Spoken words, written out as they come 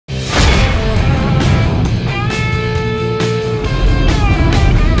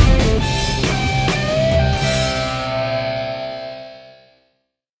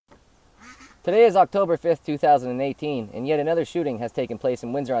Today is October 5th, 2018, and yet another shooting has taken place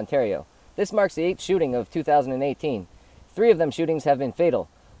in Windsor, Ontario. This marks the 8th shooting of 2018. 3 of them shootings have been fatal.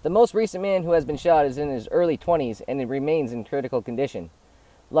 The most recent man who has been shot is in his early 20s and remains in critical condition.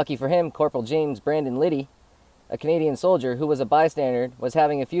 Lucky for him, Corporal James Brandon Liddy, a Canadian soldier who was a bystander, was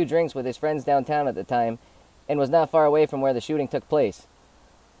having a few drinks with his friends downtown at the time and was not far away from where the shooting took place.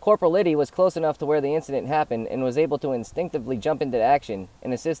 Corporal Liddy was close enough to where the incident happened and was able to instinctively jump into action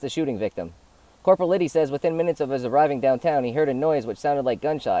and assist the shooting victim. Corporal Liddy says within minutes of his arriving downtown, he heard a noise which sounded like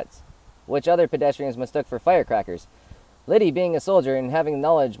gunshots, which other pedestrians mistook for firecrackers. Liddy, being a soldier and having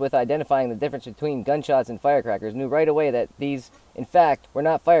knowledge with identifying the difference between gunshots and firecrackers, knew right away that these, in fact, were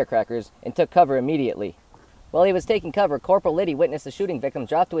not firecrackers and took cover immediately. While he was taking cover, Corporal Liddy witnessed the shooting victim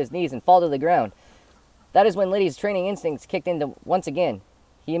drop to his knees and fall to the ground. That is when Liddy's training instincts kicked in once again.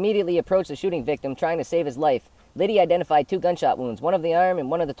 He immediately approached the shooting victim, trying to save his life. Liddy identified 2 gunshot wounds, one of the arm and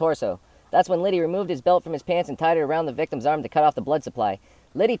one of the torso. That's when Liddy removed his belt from his pants and tied it around the victim's arm to cut off the blood supply.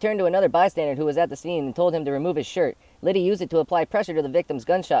 Liddy turned to another bystander who was at the scene and told him to remove his shirt. Liddy used it to apply pressure to the victim's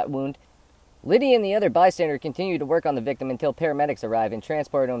gunshot wound. Liddy and the other bystander continued to work on the victim until paramedics arrived and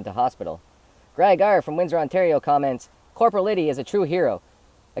transported him to hospital. Greg R. from Windsor, Ontario comments, "Corporal Liddy is a true hero,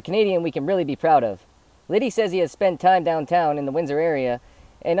 a Canadian we can really be proud of." Liddy says he has spent time downtown in the Windsor area,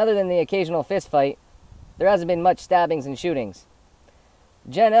 and other than the occasional fist fight, there hasn't been much stabbings and shootings.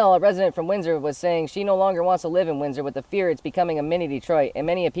 Jen L., a resident from Windsor, was saying she no longer wants to live in Windsor with the fear it's becoming a mini Detroit, and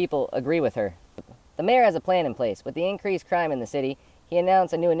many people agree with her. The mayor has a plan in place. With the increased crime in the city, he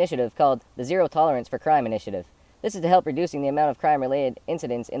announced a new initiative called the Zero Tolerance for Crime Initiative. This is to help reducing the amount of crime-related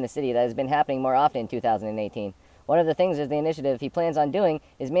incidents in the city that has been happening more often in 2018. One of the things is the initiative he plans on doing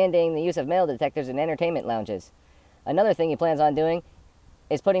is mandating the use of metal detectors in entertainment lounges. Another thing he plans on doing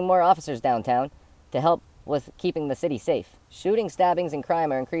is putting more officers downtown to help with keeping the city safe. Shooting, stabbings, and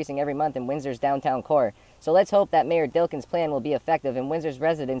crime are increasing every month in Windsor's downtown core, so let's hope that Mayor Dilkin's plan will be effective and Windsor's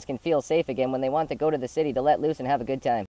residents can feel safe again when they want to go to the city to let loose and have a good time.